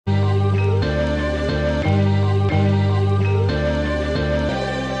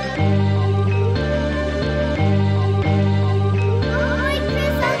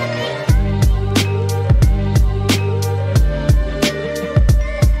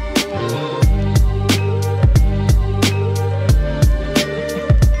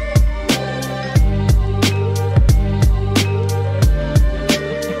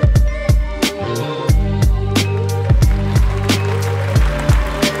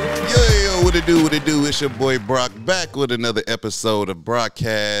What it do, what it do? It's your boy Brock back with another episode of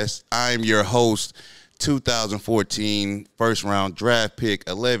Brockcast. I'm your host, 2014 first round draft pick,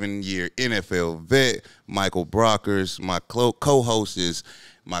 11-year NFL vet, Michael Brockers. My co-host is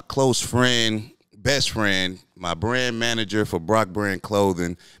my close friend, best friend, my brand manager for Brockbrand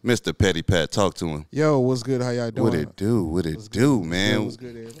clothing, Mr. Petty Pat. Talk to him. Yo, what's good? How y'all doing? What it do? What it do, man? What's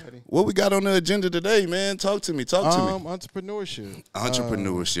good, everybody? What we got on the agenda today, man? Talk to me. Entrepreneurship.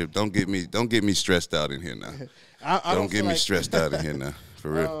 Entrepreneurship. Don't get me stressed out in here now. Don't get me stressed out in here now.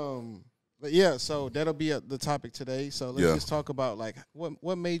 For real. But yeah, so that'll be the topic today. So let's just talk about like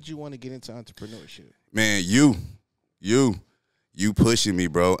what made you want to get into entrepreneurship? Man, you pushing me,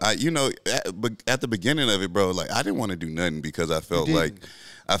 bro. At the beginning of it, bro, like I didn't want to do nothing because I felt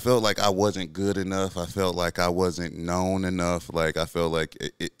like I wasn't good enough. I felt like I wasn't known enough. Like I felt like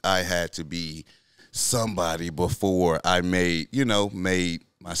I had to be somebody before I made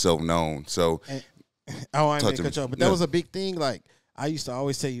myself known. So I didn't cut you off, but that was a big thing. Like I used to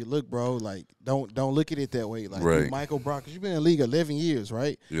always tell you, look, bro, like don't look at it that way. Like you, Michael Brock, you've been in the league 11 years,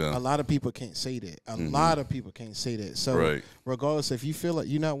 right? Yeah. A lot of people can't say that. A lot of people can't say that. So regardless, if you feel like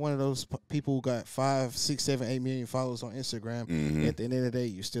you're not one of those people who got 5, 6, 7, 8 million followers on Instagram, at the end of the day,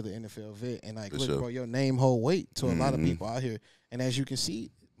 you're still an NFL vet. And like, look, bro, your name hold weight to a lot of people out here. And as you can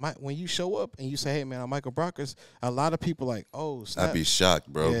see, when you show up and you say, hey, man, I'm Michael Brockers, a lot of people like, oh, snap. I'd be shocked,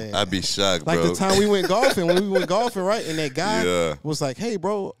 bro. Yeah. I'd be shocked, bro. Like the time we went golfing, right? And that guy was like, hey,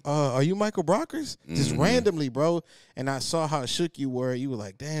 bro, are you Michael Brockers? Just randomly, bro. And I saw how shook you were. You were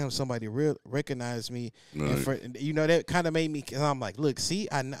like, damn, somebody recognized me. Right. And that kind of made me, because I'm like, look, see,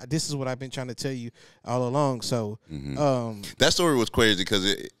 this is what I've been trying to tell you all along. So that story was crazy because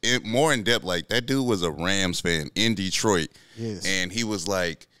it more in depth, like that dude was a Rams fan in Detroit. Yes. And he was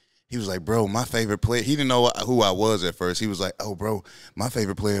like, bro, my favorite player. He didn't know who I was at first. He was like, oh, bro, my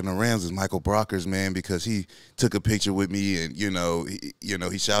favorite player in the Rams is Michael Brockers, man, because he took a picture with me and,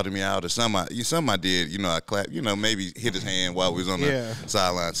 he shouted me out or something I did. I clapped, maybe hit his hand while we was on the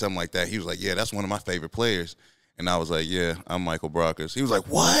sideline, something like that. He was like, yeah, that's one of my favorite players. And I was like, yeah, I'm Michael Brockers. He was like,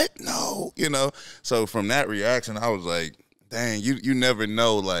 what? No, So from that reaction, I was like, dang, you never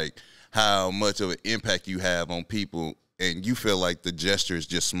know, like, how much of an impact you have on people. And you feel like the gesture is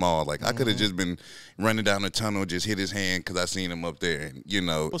just small. Like, I could have just been running down the tunnel, just hit his hand because I seen him up there. And,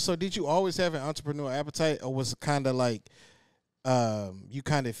 Well, so did you always have an entrepreneurial appetite, or was it kind of like you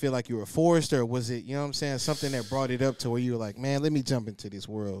kind of feel like you were forced, or was it, something that brought it up to where you were like, man, let me jump into this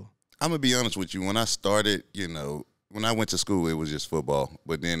world? I'm going to be honest with you. When I started, when I went to school, it was just football.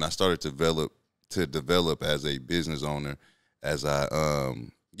 But then I started to develop as a business owner as I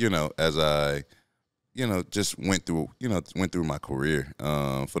just went through my career.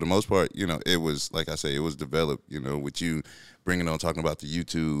 For the most part, it was, like I say, it was developed, with you bringing on, talking about the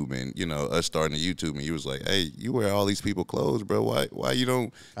YouTube and, us starting the YouTube. And you was like, hey, you wear all these people clothes, bro. Why you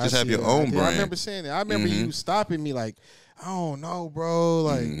don't just have your own brand? I remember saying that. I remember you stopping me like, I don't know, bro.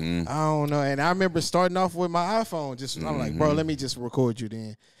 Like, I don't know. And I remember starting off with my iPhone. I'm like, bro, let me just record you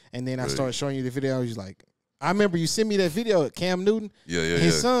then. And then I started showing you the video. I was like, I remember you sent me that video of Cam Newton and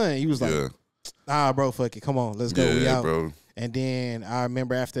his son. He was like, nah, bro, fuck it. Come on, let's go. We out. Bro. And then I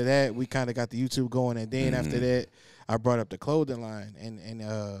remember after that, we kind of got the YouTube going. And then after that, I brought up the clothing line. And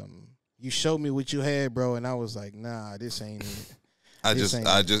you showed me what you had, bro. And I was like, nah, this ain't it.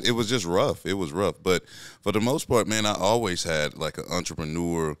 It was just rough. It was rough. But for the most part, man, I always had like an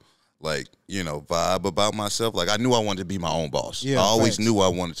entrepreneur, like, vibe about myself. Like, I knew I wanted to be my own boss. Yeah, I always knew I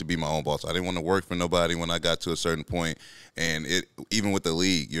wanted to be my own boss. I didn't want to work for nobody when I got to a certain point. And even with the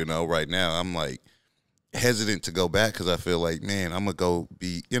league, right now, I'm like hesitant to go back because I feel like, man, I'm going to go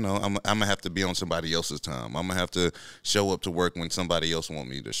be, I'm going to have to be on somebody else's time. I'm going to have to show up to work when somebody else want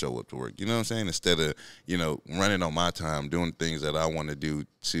me to show up to work. You know what I'm saying? Instead of, running on my time, doing things that I want to do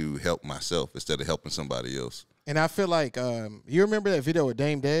to help myself instead of helping somebody else. And I feel like, you remember that video with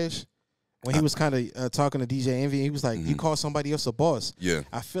Dame Dash? When he was kind of talking to DJ Envy, he was like, you call somebody else a boss. Yeah.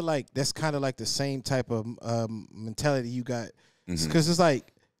 I feel like that's kind of like the same type of mentality you got. Because it's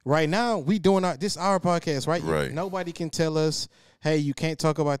like, right now, we doing our podcast, right? Right. Nobody can tell us, hey, you can't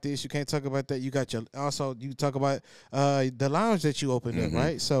talk about this, you can't talk about that. You got you talk about the lounge that you opened up,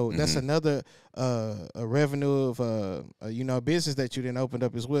 right? So that's another a revenue of a business that you then opened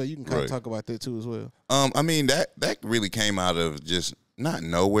up as well. You can kind of talk about that too as well. I mean, that really came out of just not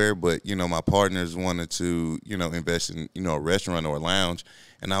nowhere, but my partners wanted to invest in a restaurant or a lounge,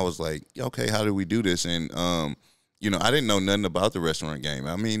 and I was like, okay, how do we do this? And I didn't know nothing about the restaurant game.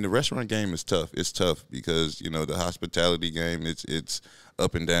 I mean, the restaurant game is tough. It's tough because the hospitality game, it's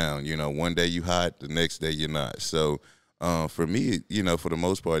up and down. One day you hot, the next day you're not. So For me, you know, for the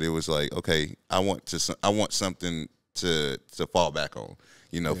most part, it was like, okay, I want something to fall back on.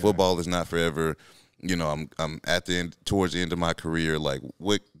 You know, football is not forever. You know, I'm towards the end of my career. Like,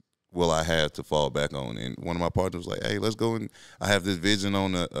 what will I have to fall back on? And one of my partners was like, hey, let's go. And I have this vision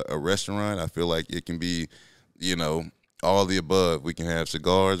on a restaurant. I feel like it can be, you know, all the above. We can have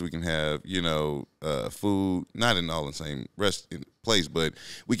cigars. We can have, you know, food, not in all the same place, but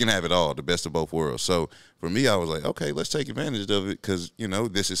we can have it all, the best of both worlds. So for me, I was like, okay, let's take advantage of it because, you know,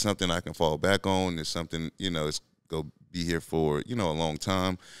 this is something I can fall back on. It's something, you know, it's going to be here for, you know, a long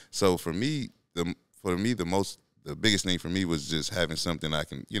time. So for me, the biggest thing for me was just having something I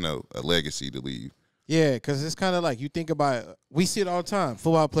can, you know, a legacy to leave. Yeah, because it's kind of like you think about, we see it all the time.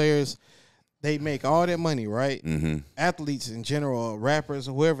 Football players, they make all that money, right? Mm-hmm. Athletes in general, rappers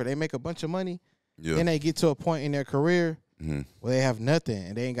or whoever, they make a bunch of money. Yeah. Then they get to a point in their career mm-hmm. where they have nothing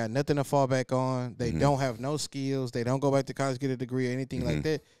and they ain't got nothing to fall back on. They don't have no skills. They don't go back to college, get a degree or anything like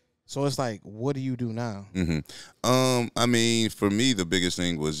that. So it's like, what do you do now? I mean, for me, the biggest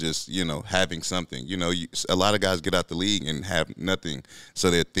thing was just, you know, having something. You know, a lot of guys get out the league and have nothing. So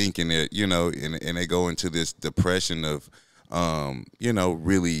they're thinking that, you know, and they go into this depression of, you know,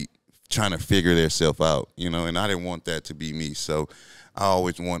 really trying to figure themselves out, you know, and I didn't want that to be me. So I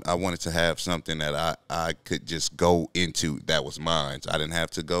wanted to have something that I could just go into that was mine. I didn't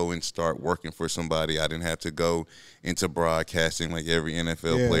have to go and start working for somebody. I didn't have to go into broadcasting like every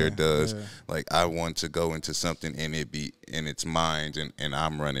NFL player does. Yeah. Like I want to go into something and it be in its mind and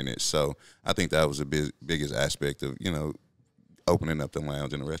I'm running it. So I think that was the biggest aspect of, you know, opening up the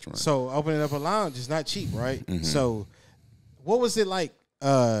lounge in a restaurant. So opening up a lounge is not cheap, right? So what was it like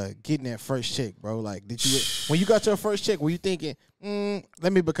getting that first check, bro? Like, when you got your first check, were you thinking,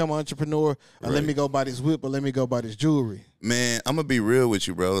 let me become an entrepreneur, or let me go buy this whip, or let me go buy this jewelry? Man, I'm gonna be real with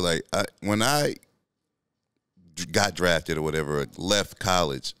you, bro. Like, when I got drafted or whatever, left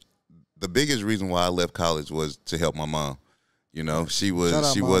college, the biggest reason why I left college was to help my mom. You know, she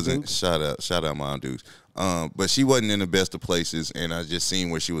wasn't shout out Mom Dukes. But she wasn't in the best of places, and I just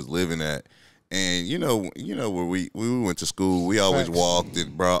seen where she was living at. And you know where we went to school, we always walked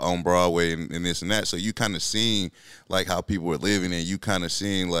on Broadway and this and that. So you kind of seen like how people were living, and you kind of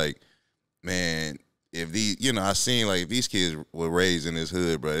seen like, man, if I seen like if these kids were raised in this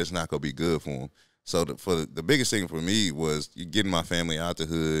hood, bro, it's not gonna be good for them. So the biggest thing for me was getting my family out the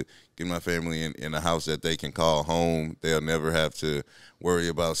hood, getting my family in a house that they can call home. They'll never have to worry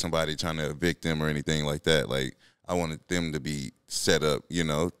about somebody trying to evict them or anything like that. Like I wanted them to be set up, you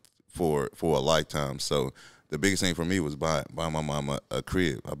know, for a lifetime. So the biggest thing for me was buying my mom a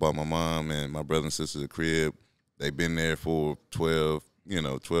crib. I bought my mom and my brother and sisters a crib. They've been there for 12,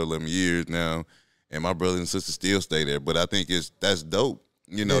 11 years now. And my brothers and sisters still stay there. But I think that's dope,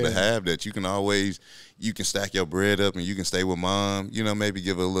 you know, to have that. You can stack your bread up and you can stay with mom, you know, maybe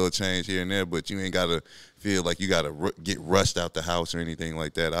give her a little change here and there, but you ain't got to feel like you got to get rushed out the house or anything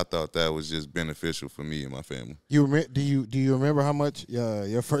like that. I thought that was just beneficial for me and my family. Do you remember how much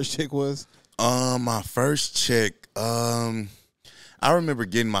your first check was? My first check, I remember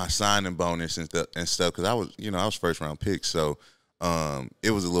getting my signing bonus and stuff because I was first round pick, so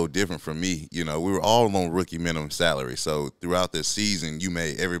it was a little different for me. You know, we were all on rookie minimum salary. So throughout the season,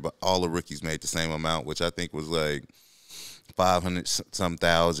 all the rookies made the same amount, which I think was like 500 some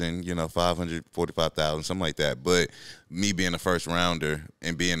thousand, 545,000, something like that. But me being a first rounder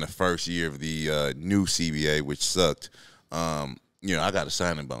and being the first year of the new CBA, which sucked, I got a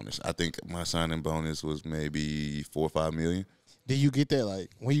signing bonus. I think my signing bonus was maybe $4 or $5 million. Did you get that? Like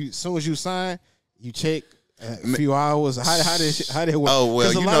as soon as you sign, you check a few hours. How did it work? Oh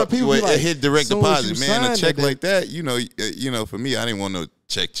well, a lot of people it hit direct deposit, man. A check like that, for me, I didn't want no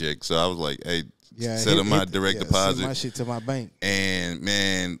check. So I was like, hey, set up my direct deposit, send my shit to my bank. And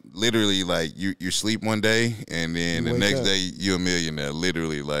man, literally, like you sleep one day, and then the next day you're a millionaire.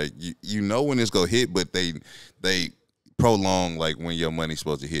 Literally, like you know when it's gonna hit, but they prolong like when your money's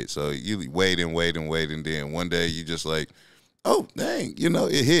supposed to hit. So you wait, and then one day you just like, oh dang,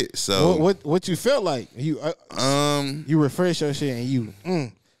 it hit. So what you felt like? You refresh your shit and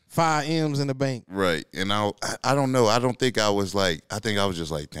you 5 M's in the bank. Right. And I don't know. I don't think I was like, I think I was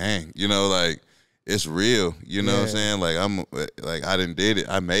just like, dang, like it's real. You know what I'm saying? Like I didn't did it.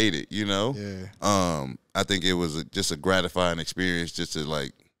 I made it, Yeah. I think it was just a gratifying experience just to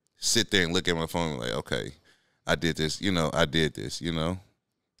like sit there and look at my phone and like, okay, I did this, I did this,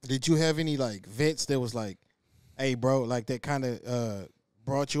 Did you have any like vets that was like, hey, bro, like that kind of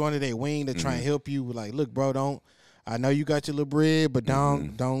brought you under their wing to try and help you? Like, look, bro, I know you got your little bread, but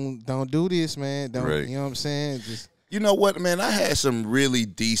don't do this, man. Don't, right. You know what I'm saying? Just You know what, man? I had some really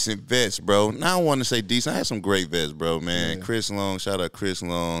decent vets, bro. Now I want to say decent. I had some great vets, bro, man. Yeah. Chris Long, shout out Chris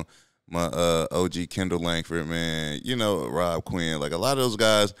Long. My OG Kendall Langford, man. You know, Rob Quinn. Like, a lot of those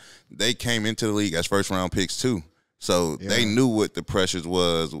guys, they came into the league as first-round picks, too. So they knew what the pressures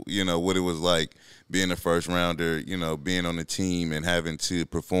was, you know, what it was like being a first-rounder, you know, being on the team and having to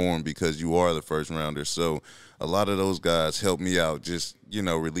perform because you are the first-rounder. So a lot of those guys helped me out just, you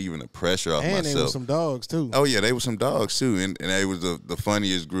know, relieving the pressure off myself. And they were some dogs, too. Oh, yeah, they were some dogs, too. And they was the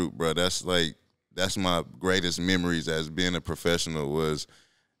funniest group, bro. That's my greatest memories as being a professional was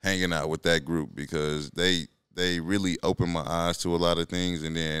hanging out with that group because they really opened my eyes to a lot of things.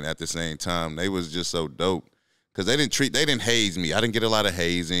 And then at the same time, they was just so dope. Because they didn't haze me. I didn't get a lot of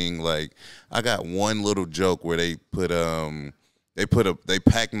hazing. Like, I got one little joke where they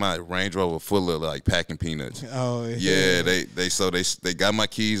packed my Range Rover full of like packing peanuts. Oh yeah. They got my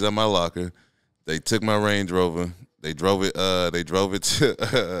keys out my locker. They took my Range Rover. They drove it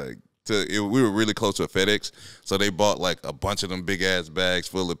to we were really close to a FedEx. So they bought like a bunch of them big ass bags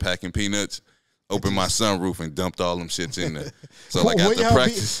full of packing peanuts. Opened my sunroof and dumped all them shits in there. So like after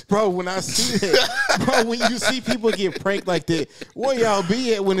practice, bro. When I see that, bro, when you see people get pranked like that, where y'all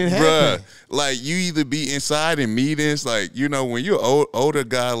be at when it happens? Like you either be inside in meetings, like you know when you're an older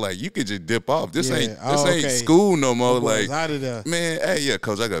guy, like you could just dip off. This ain't school no more. Like out of there. Man, hey yeah,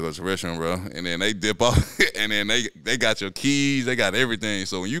 coach, I gotta go to the restaurant, bro. And then they dip off, and then they got your keys, they got everything.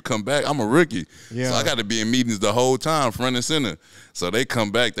 So when you come back, I'm a rookie, so I got to be in meetings the whole time, front and center. So they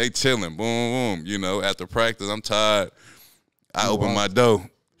come back, they chilling, boom, boom. You know, after practice, I'm tired. I open my door.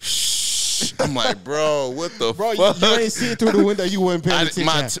 Shh. I'm like, bro, what the fuck? You ain't see it through the window. You wasn't paying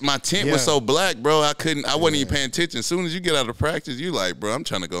attention. My tent was so black, bro. I wasn't even paying attention. As soon as you get out of practice, you like, bro, I'm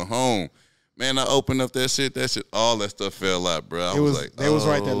trying to go home. Man, I opened up that shit, all that stuff fell out, bro. They was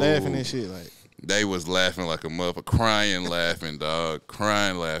right there laughing and shit, like. They was laughing like a motherfucker, crying, laughing, dog,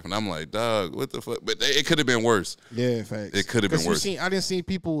 crying, laughing. I'm like, dog, what the fuck? But it could have been worse. Yeah, facts. It could have been worse. I didn't see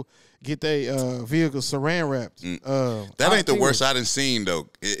people get their vehicles saran wrapped. That ain't the worst I done seen though.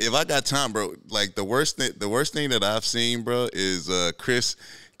 If I got time, bro, like the worst thing that I've seen, bro, is Chris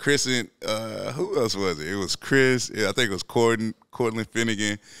and who else was it? It was Chris. I think it was Cortland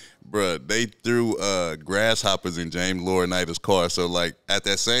Finnegan. Bruh, they threw grasshoppers in James Laurinaitis' car. So like at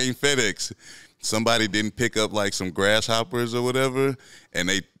that same FedEx, somebody didn't pick up like some grasshoppers or whatever, and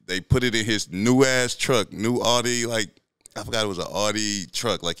they put it in his new ass truck, new Audi, like I forgot it was an Audi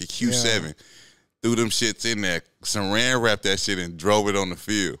truck, like a Q7. Yeah. Threw them shits in there, saran wrapped that shit and drove it on the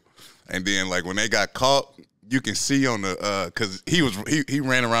field. And then like when they got caught, you can see on the because he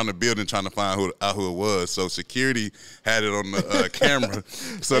ran around the building trying to find who it was. So security had it on the camera.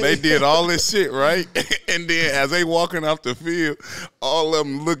 So they did all this shit, right? And then as they walking off the field, all of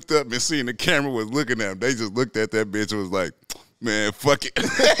them looked up and seen the camera was looking at them. They just looked at that bitch and was like, man, fuck it.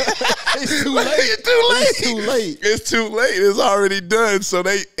 It's too late. It's too late. It's already done. So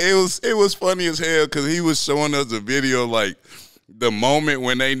it was funny as hell because he was showing us a video like the moment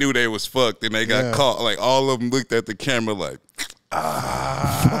when they knew they was fucked and they got caught, like all of them looked at the camera like, just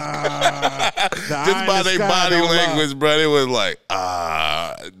by their body language, bro. It was like,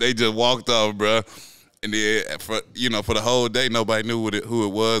 they just walked off, bro. And then for the whole day, nobody knew who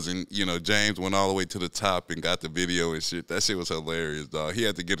it was. And, you know, James went all the way to the top and got the video and shit. That shit was hilarious, dog. He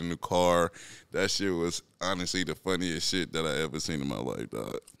had to get a new car. That shit was honestly the funniest shit that I ever seen in my life,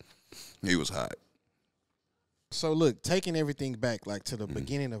 dog. He was hot. So look, taking everything back like to the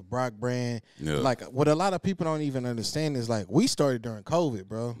beginning of Brockbrand, like what a lot of people don't even understand is like we started during COVID,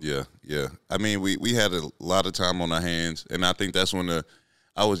 bro. Yeah. I mean, we had a lot of time on our hands, and I think that's when when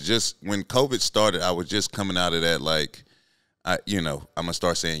COVID started, I was just coming out of that like, I'm gonna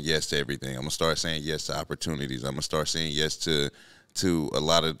start saying yes to everything. I'm gonna start saying yes to opportunities. I'm gonna start saying yes to a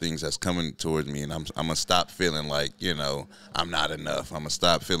lot of things that's coming towards me, and I'm gonna stop feeling like I'm not enough. I'm gonna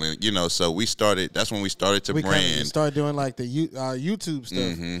stop feeling So that's when we started to brand. We started doing like the YouTube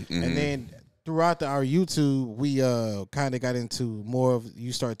stuff, and then throughout our YouTube, we kind of got into more of.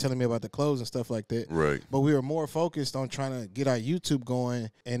 You started telling me about the clothes and stuff like that, right? But we were more focused on trying to get our YouTube going,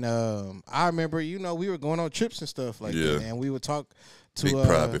 and I remember we were going on trips and stuff like that, and we would talk. Big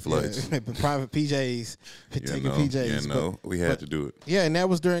private flights. Private PJs, taking PJs. We had to do it. Yeah, and that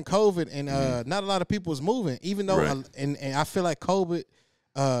was during COVID, and not a lot of people was moving, even though, and I feel like COVID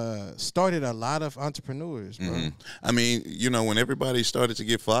started a lot of entrepreneurs, bro. I mean, when everybody started to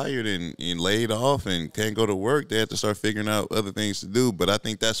get fired and laid off and can't go to work, they had to start figuring out other things to do. But I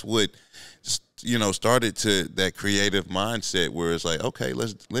think that's what started to that creative mindset where it's like, okay,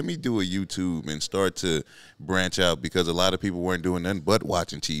 let me do a YouTube and start to branch out, because a lot of people weren't doing nothing but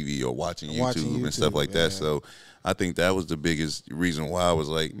watching TV or watching YouTube and stuff like that. So I think that was the biggest reason why I was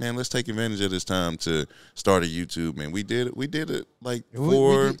like, man, let's take advantage of this time to start a YouTube. Man, we did it like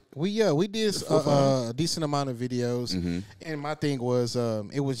we did a decent amount of videos, and my thing was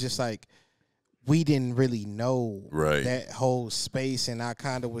it was just like we didn't really know that whole space, and I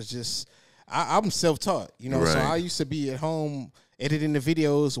kind of was just I'm self-taught, you know, so I used to be at home editing the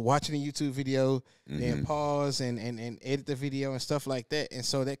videos, watching a YouTube video, then pause and edit the video and stuff like that, and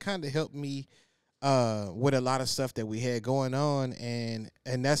so that kind of helped me with a lot of stuff that we had going on, and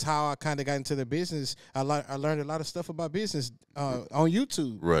that's how I kind of got into the business. I learned a lot of stuff about business on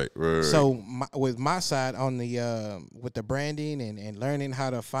YouTube. Right. So with my side on the with the branding and learning how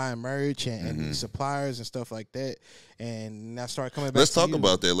to find merch and suppliers and stuff like that, and I started coming back. Let's talk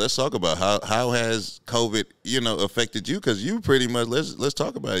about that. Let's talk about how has COVID, you know, affected you, because you pretty much let's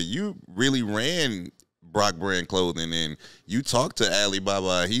talk about it. You really ran Brockbrand clothing, and you talked to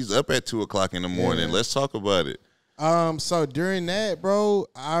Alibaba. He's up at 2:00 in the morning. Yeah. Let's talk about it. So during that, bro,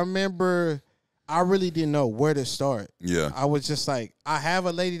 I remember I really didn't know where to start. Yeah. I was just like, I have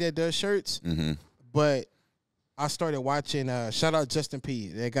a lady that does shirts, but I started watching, shout out Justin P.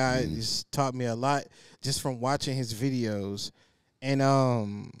 That guy just taught me a lot just from watching his videos.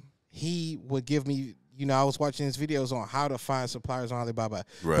 And he would give me, you know, I was watching his videos on how to find suppliers on Alibaba.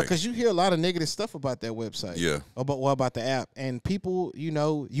 Right. Because you hear a lot of negative stuff about that website. Yeah. About the app. And people, you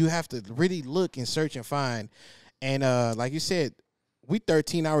know, you have to really look and search and find. And like you said, we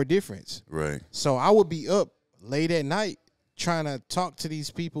 13-hour difference. Right. So I would be up late at night trying to talk to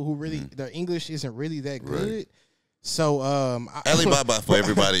these people who really, their English isn't really that good. Right. So Alibaba, for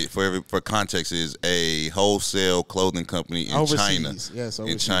everybody, for context, is a wholesale clothing company in China. Yes, overseas.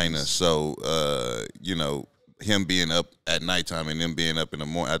 In China. So you know, him being up at nighttime and them being up in the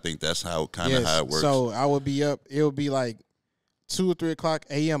morning, I think that's how how it works. So I would be up. It would be like 2 or 3 o'clock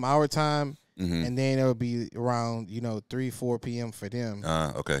a.m. our time, and then it would be around 3, 4 p.m. for them.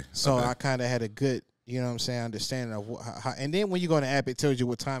 Okay. So I kind of had a good, you know what I'm saying, understanding of how, and then when you go on the app, it tells you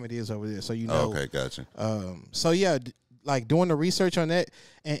what time it is over there, so you know. Okay, gotcha. So yeah, like doing the research on that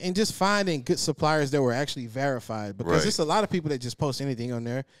and just finding good suppliers that were actually verified, because there's a lot of people that just post anything on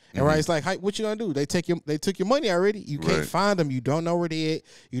there, and it's like, hey, what you gonna do? They took your money already. You can't find them. You don't know where they at.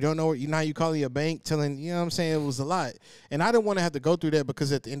 You don't know where, now you calling your bank telling, you know what I'm saying, it was a lot, and I didn't want to have to go through that,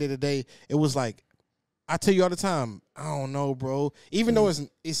 because at the end of the day, it was like, I tell you all the time, I don't know, bro. Even though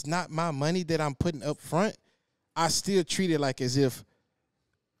it's not my money that I'm putting up front, I still treat it like as if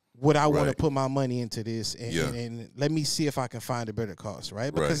would I want to put my money into this and let me see if I can find a better cost,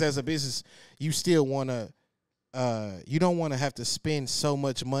 right? Because as a business, you still want to, you don't want to have to spend so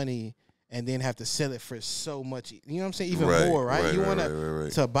much money and then have to sell it for so much, you know what I'm saying, even more, right? You want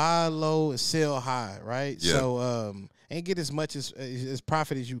to buy low and sell high, right? Yeah. So, and get as much as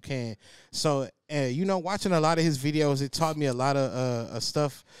profit as you can. So, watching a lot of his videos, it taught me a lot of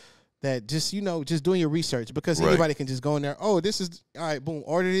stuff that just, just doing your research, because anybody can just go in there, oh, this is, all right, boom,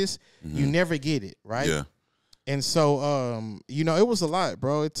 order this. You never get it, right? Yeah. And so, it was a lot,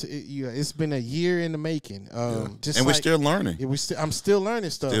 bro. It's been a year in the making. And we're still learning. I'm still learning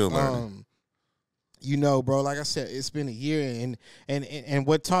stuff. Still learning. Bro, like I said, it's been a year, and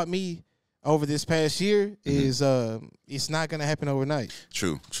what taught me over this past year is it's not gonna happen overnight.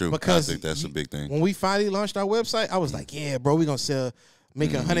 True. Because I think that's a big thing. When we finally launched our website, I was like, yeah, bro, we're gonna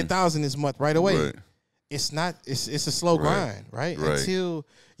make 100,000 this month right away. Right. It's not. It's a slow grind, right? Until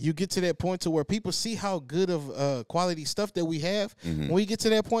you get to that point to where people see how good of quality stuff that we have. When we get to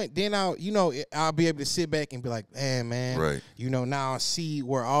that point, then I'll be able to sit back and be like, man, now I see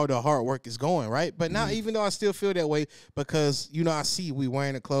where all the hard work is going, right? But now, even though I still feel that way, because I see we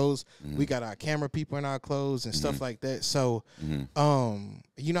wearing the clothes, we got our camera people in our clothes and stuff like that. So,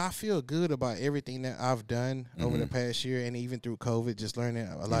 I feel good about everything that I've done over the past year, and even through COVID, just learning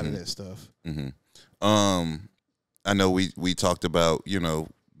a lot of that stuff. I know we talked about,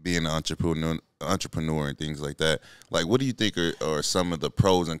 being an entrepreneur and things like that. Like, what do you think are some of the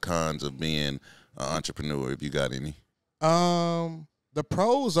pros and cons of being an entrepreneur, if you got any? The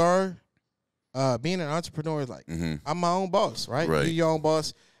pros are being an entrepreneur is like, I'm my own boss, right? You're your own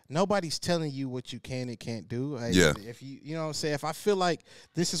boss. Nobody's telling you what you can and can't do. Like, if you know what I'm saying, if I feel like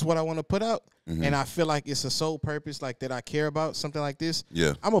this is what I want to put out, and I feel like it's a sole purpose, like that I care about something like this,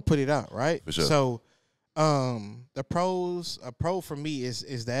 I'm gonna put it out, right? For sure. So, a pro for me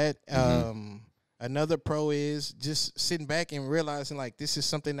is that Another pro is just sitting back and realizing like this is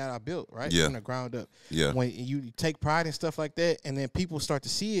something that I built from the ground up. Yeah. When you take pride in stuff like that, and then people start to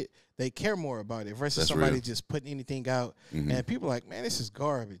see it, they care more about it versus somebody just putting anything out. And people are like, man, this is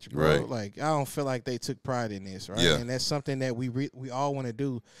garbage, bro. Right. Like I don't feel like they took pride in this, right? Yeah. And that's something that we all want to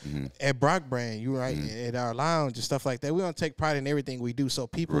do at Brockbrand. You at our lounge and stuff like that. We want to take pride in everything we do, so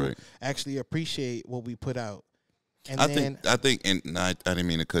people actually appreciate what we put out. And I think, and I didn't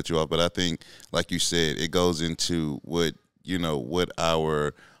mean to cut you off, but I think, like you said, it goes into what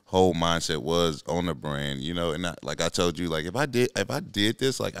our whole mindset was on the brand, and like I told you, like if I did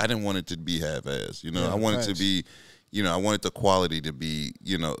this, like I didn't want it to be half-assed, I wanted to be, I wanted the quality to be,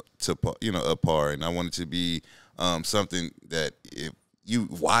 up par, and I wanted to be something that if you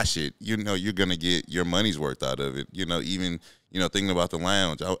watch it, you're gonna get your money's worth out of it, even. Thinking about the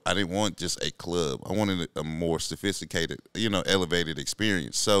lounge, I didn't want just a club. I wanted a more sophisticated, elevated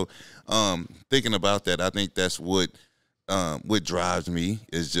experience. So, thinking about that, I think that's what drives me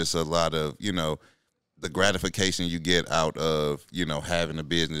is just a lot of, the gratification you get out of, having a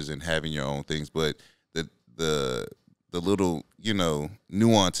business and having your own things. But the little,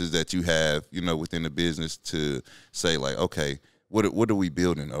 nuances that you have, within the business to say like, okay, what are we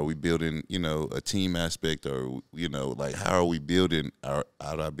building? Are we building, a team aspect, or like how are we building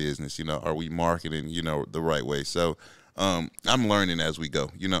our business? Are we marketing, the right way? So I'm learning as we go.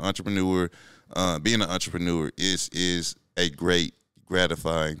 Being an entrepreneur is a great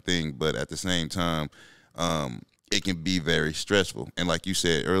gratifying thing, but at the same time, it can be very stressful. And like you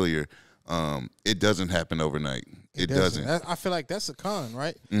said earlier, it doesn't happen overnight. It doesn't. I feel like that's a con,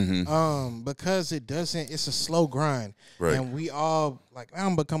 right? Because it doesn't. It's a slow grind, right. And we all like,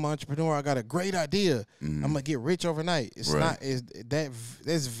 I'm gonna become an entrepreneur. I got a great idea. I'm gonna get rich overnight. It's not.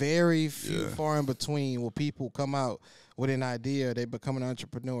 There's very few far in between where people come out with an idea, they become an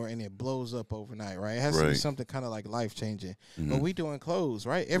entrepreneur, and it blows up overnight, right? It has to be something kind of like life-changing. But we doing clothes,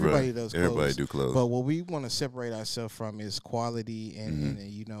 right? Everybody does clothes. Everybody do clothes. But what we want to separate ourselves from is quality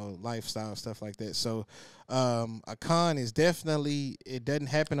and lifestyle, stuff like that. So a con is definitely, it doesn't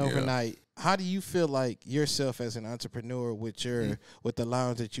happen overnight. How do you feel like yourself as an entrepreneur with your with the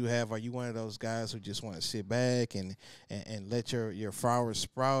lounge that you have? Are you one of those guys who just want to sit back and let your flowers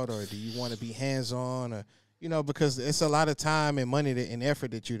sprout, or do you want to be hands-on, or because it's a lot of time and money and effort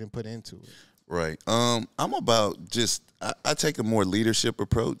that you didn't put into it. Right. I'm about I take a more leadership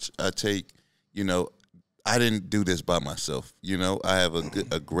approach. I take, I didn't do this by myself. I have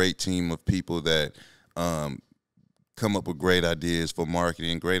a great team of people that come up with great ideas for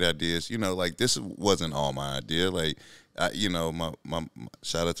marketing, great ideas. Like this wasn't all my idea. Like, my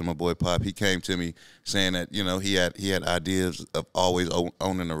shout out to my boy Pop. He came to me saying that he had ideas of always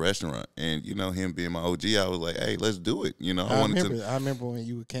owning a restaurant, and him being my OG, I was like, hey, let's do it. I remember when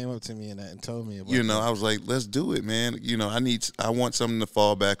you came up to me and told me about. I was like, let's do it, man. I want something to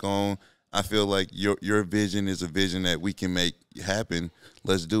fall back on. I feel like your vision is a vision that we can make happen.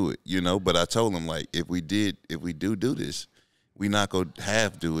 Let's do it. But I told him, like, if we do this, we not gonna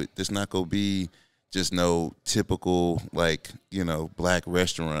do it. This not gonna be just no typical, like, black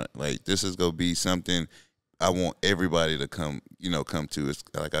restaurant. Like, this is going to be something I want everybody to come to. It's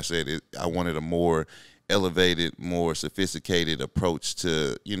like I said, I wanted a more elevated, more sophisticated approach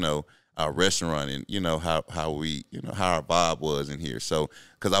to, our restaurant and, how our vibe was in here. So,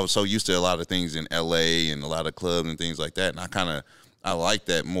 because I was so used to a lot of things in LA and a lot of clubs and things like that. And I like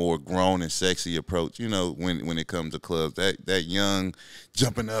that more grown and sexy approach, when it comes to clubs. That young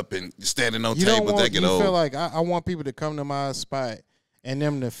jumping up and standing on tables that get old. You feel like I want people to come to my spot and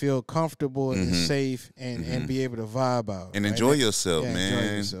them to feel comfortable and safe and be able to vibe out. And enjoy yourself, man.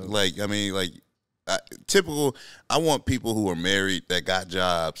 Enjoy yourself. Like, I want people who are married that got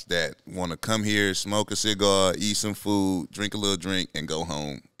jobs that want to come here, smoke a cigar, eat some food, drink a little drink, and go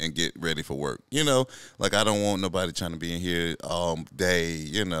home and get ready for work. Like, I don't want nobody trying to be in here all day,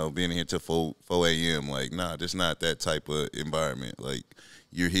 being in here till 4 a.m. Like, nah, just not that type of environment. Like,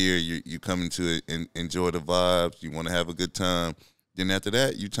 you're here, you coming to it and enjoy the vibes. You want to have a good time. Then after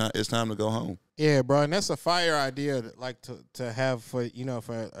that, it's time to go home. Yeah, bro, and that's a fire idea, like to have for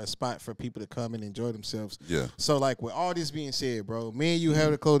a spot for people to come and enjoy themselves. Yeah. So, like, with all this being said, bro, me and you have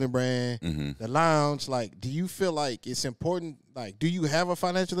the clothing brand, the lounge. Like, do you feel like it's important? Like, do you have a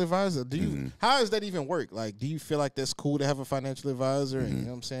financial advisor? How does that even work? Like, do you feel like that's cool to have a financial advisor and, you know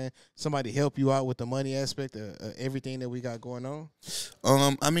what I'm saying, somebody help you out with the money aspect of everything that we got going on?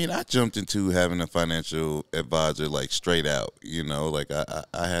 I jumped into having a financial advisor, like, straight out, like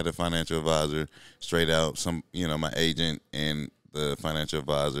I had a financial advisor straight out. My agent and the financial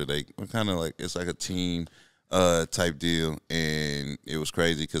advisor, they were kind of like, it's like a team. type deal, and it was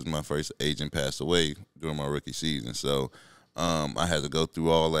crazy because my first agent passed away during my rookie season. So I had to go through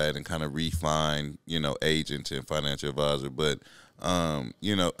all that and kind of refine, agent and financial advisor. But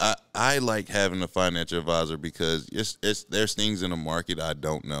I like having a financial advisor because there's things in the market I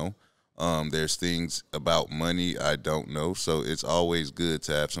don't know. There's things about money I don't know, so it's always good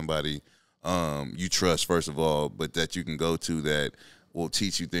to have somebody you trust, first of all, but that you can go to that will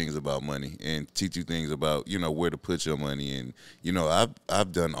teach you things about money and teach you things about, where to put your money. And,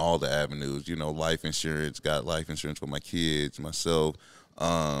 I've done all the avenues, life insurance, got life insurance for my kids, myself,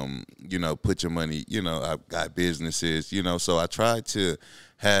 put your money, I've got businesses, so I try to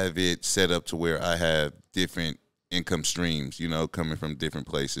have it set up to where I have different income streams, coming from different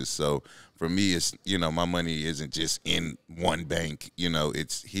places. So for me, it's, my money isn't just in one bank,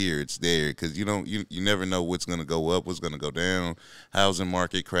 it's here, it's there, because you never know what's going to go up, what's going to go down. Housing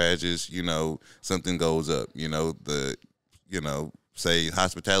market crashes, something goes up, say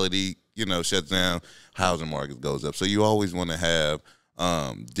hospitality, shuts down, housing market goes up. So you always want to have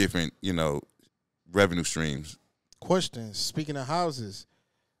different, revenue streams. Question, speaking of houses,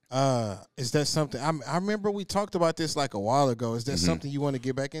 is that something I remember we talked about this like a while ago? Is that something you want to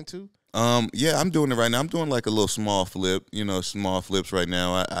get back into? Yeah, I'm doing it right now. I'm doing like a little small flip, small flips right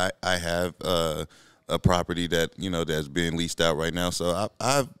now. I have a property that, that's being leased out right now. So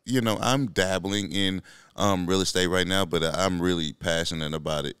I'm dabbling in real estate right now, but I'm really passionate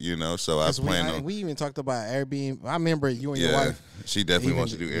about it, so I plan on. We even talked about Airbnb. I remember you and your wife. She definitely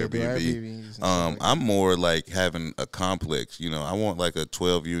wants to do Airbnb. I'm more like having a complex, I want like a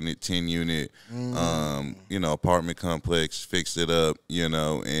 12-unit, 10-unit, apartment complex, fix it up,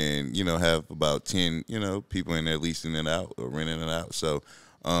 and, have about 10, people in there leasing it out or renting it out. So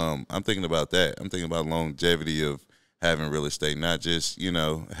I'm thinking about that. I'm thinking about longevity of having real estate, not just,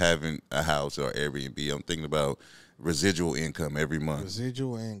 having a house or Airbnb. I'm thinking about residual income every month.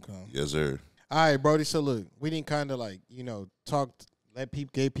 Residual income. Yes, sir. All right, Brody. So look, we didn't kind of like,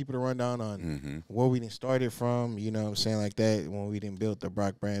 gave people the rundown on where we didn't started from, what I'm saying, like that, when we didn't build the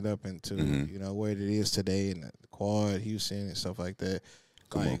Brockbrand up into, where it is today and the quad, Houston and stuff like that.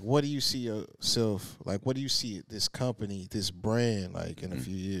 What do you see yourself, what do you see this company, this brand, in a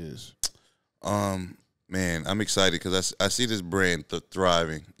few years? Man, I'm excited because I see this brand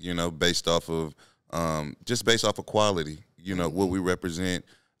thriving, based off of based off of quality, what we represent,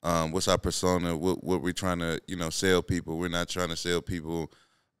 what's our persona, what we're trying to, sell people. We're not trying to sell people,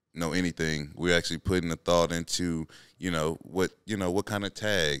 anything. We're actually putting the thought into, what kind of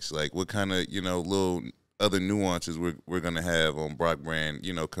tags, what kind of, little other nuances we're going to have on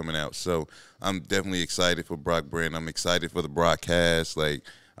Brockbrand, coming out. So I'm definitely excited for Brockbrand. I'm excited for the Brockcast.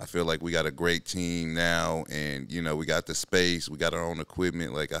 I feel like we got a great team now, and, we got the space, we got our own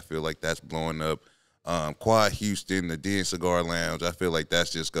equipment. I feel like that's blowing up. Quad Houston, the Den Cigar Lounge, I feel like that's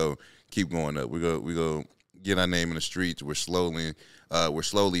just go keep going up. We go get our name in the streets. We're slowly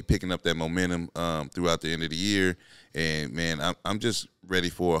picking up that momentum throughout the end of the year. And, man, I'm just ready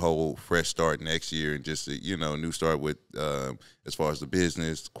for a whole fresh start next year, and just a, new start with as far as the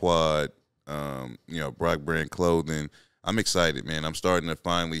business, Quad, Brockbrand clothing. I'm excited, man. I'm starting to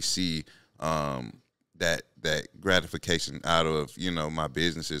finally see that gratification out of, my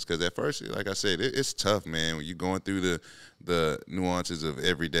businesses. Because at first, like I said, it's tough, man. When you're going through the nuances of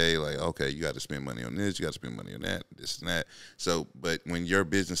every day, okay, you got to spend money on this, you got to spend money on that, this and that. So, but when your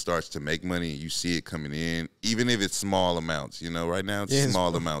business starts to make money and you see it coming in, even if it's small amounts, right now it's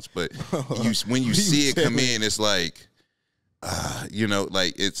small amounts, but when you see it come in, it's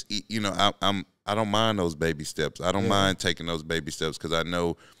I don't mind those baby steps. I don't mind taking those baby steps, because I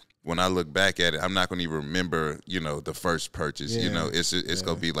know when I look back at it, I'm not going to even remember, the first purchase. It's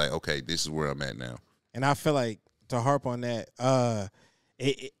going to be like, okay, this is where I'm at now. And I feel like, to harp on that,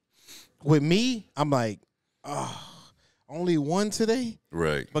 with me, I'm like, only one today?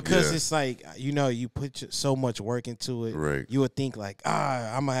 Right. Because it's like, you put so much work into it. Right. You would think like,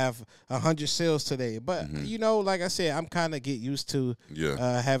 I'm going to have 100 sales today. But, like I said, I'm kind of get used to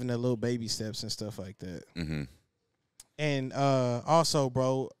having the little baby steps and stuff like that. Mm-hmm. And also,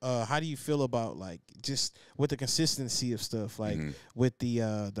 bro, how do you feel about just with the consistency of stuff, with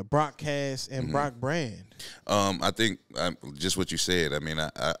the Brockcast and Brockbrand? I think just what you said. I mean,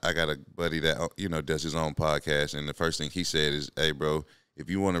 I got a buddy that does his own podcast, and the first thing he said is, "Hey, bro, if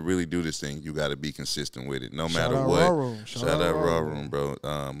you want to really do this thing, you got to be consistent with it, no matter what." Shout out Raw Room, bro.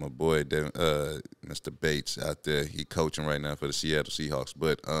 My boy, Mr. Bates out there, he coaching right now for the Seattle Seahawks.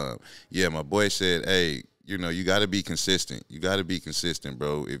 But my boy said, "Hey, you got to be consistent. You got to be consistent,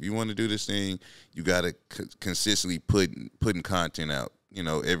 bro. If you want to do this thing, you got to consistently putting content out. you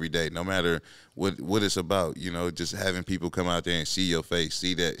know, every day, no matter what it's about, you know, just having people come out there and see your face,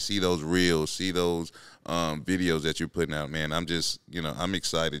 see those reels, see those videos that you're putting out, man. I'm just, you know, I'm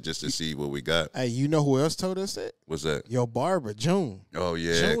excited just to see what we got. Hey, you know who else told us that? What's that? Your barber, June. Oh,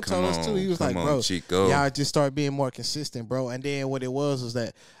 yeah. June told us, too. He was like, bro, Chico. y'all just start being more consistent, bro. And then what it was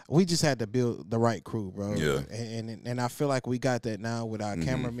that we just had to build the right crew, bro. Yeah. And I feel like we got that now with our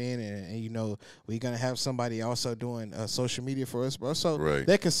cameramen. And, you know, we're going to have somebody also doing social media for us, bro. So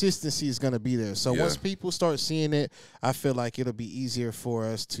that consistency is going to be there. So once people start seeing it, I feel like it'll be easier for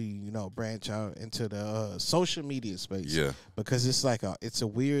us to, you know, branch out into the social media space. Yeah. Because it's like it's a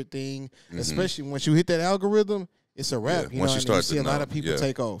weird thing, especially once you hit that algorithm. It's a wrap. Yeah. Once you start you see a lot of people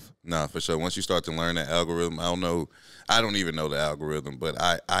take off. Nah, for sure. Once you start to learn that algorithm, I don't even know the algorithm, but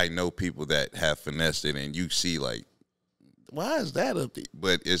I know people that have finessed it, and you see like, why is that up there?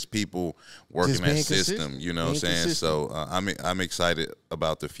 But it's people working that system, you know what I'm saying? Consistent. So I'm excited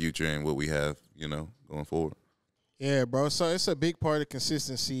about the future and what we have, you know, going forward. Yeah, bro. So it's a big part of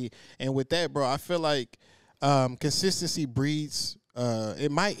consistency. And with that, bro, I feel like consistency breeds it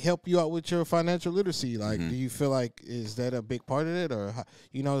might help you out with your financial literacy. Like, do you feel like, is that a big part of it, or,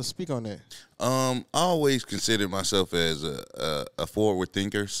 you know, speak on that? I always consider myself as a forward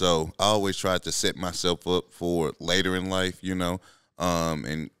thinker, so I always try to set myself up for later in life, you know,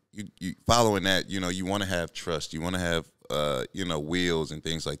 and you following that, you know, you want to have trust, you want to have, you know, wheels and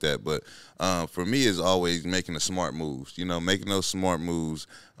things like that. But for me, it's always making the smart moves, you know, making those smart moves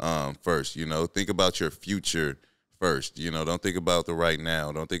first, you know, think about your future first, you know, don't think about the right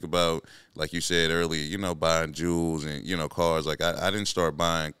now. Don't think about, like you said earlier, you know, buying jewels and, you know, cars. Like I didn't start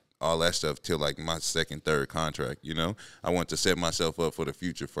buying all that stuff till like my second, third contract, you know. I want to set myself up for the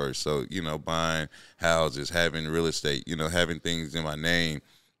future first. So, you know, buying houses, having real estate, you know, having things in my name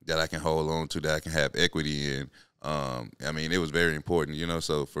that I can hold on to, that I can have equity in. I mean, it was very important, you know.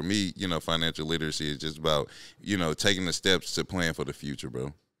 So for me, you know, financial literacy is just about, you know, taking the steps to plan for the future,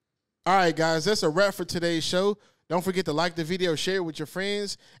 bro. All right, guys, that's a wrap for today's show. Don't forget to like the video, share it with your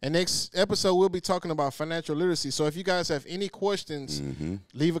friends. And next episode, we'll be talking about financial literacy. So if you guys have any questions,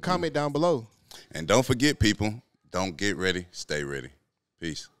 leave a comment down below. And don't forget, people, don't get ready, stay ready.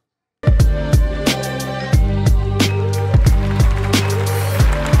 Peace.